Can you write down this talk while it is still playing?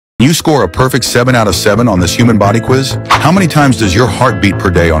You score a perfect 7 out of 7 on this human body quiz? How many times does your heart beat per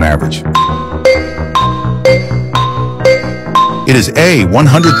day on average? It is A,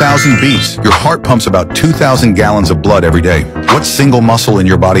 100,000 beats. Your heart pumps about 2,000 gallons of blood every day. What single muscle in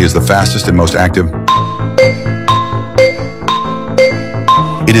your body is the fastest and most active?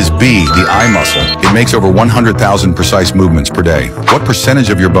 It is B, the eye muscle. It makes over 100,000 precise movements per day. What percentage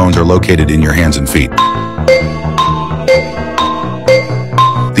of your bones are located in your hands and feet?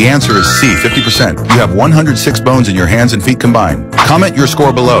 The answer is C, 50%. You have 106 bones in your hands and feet combined. Comment your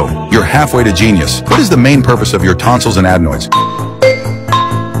score below. You're halfway to genius. What is the main purpose of your tonsils and adenoids?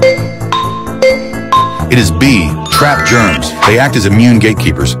 It is B, trap germs. They act as immune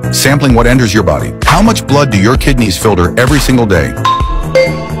gatekeepers, sampling what enters your body. How much blood do your kidneys filter every single day?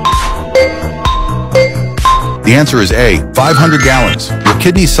 The answer is A, 500 gallons. Your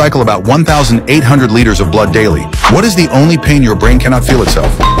kidneys cycle about 1,800 liters of blood daily. What is the only pain your brain cannot feel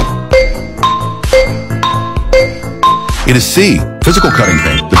itself? It is C, physical cutting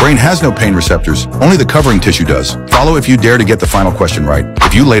pain. The brain has no pain receptors, only the covering tissue does. Follow if you dare to get the final question right.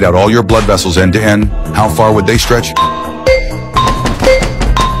 If you laid out all your blood vessels end to end, how far would they stretch?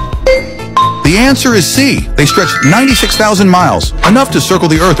 The answer is C. They stretch 96,000 miles, enough to circle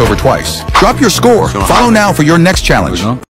the Earth over twice. Drop your score. Follow now for your next challenge.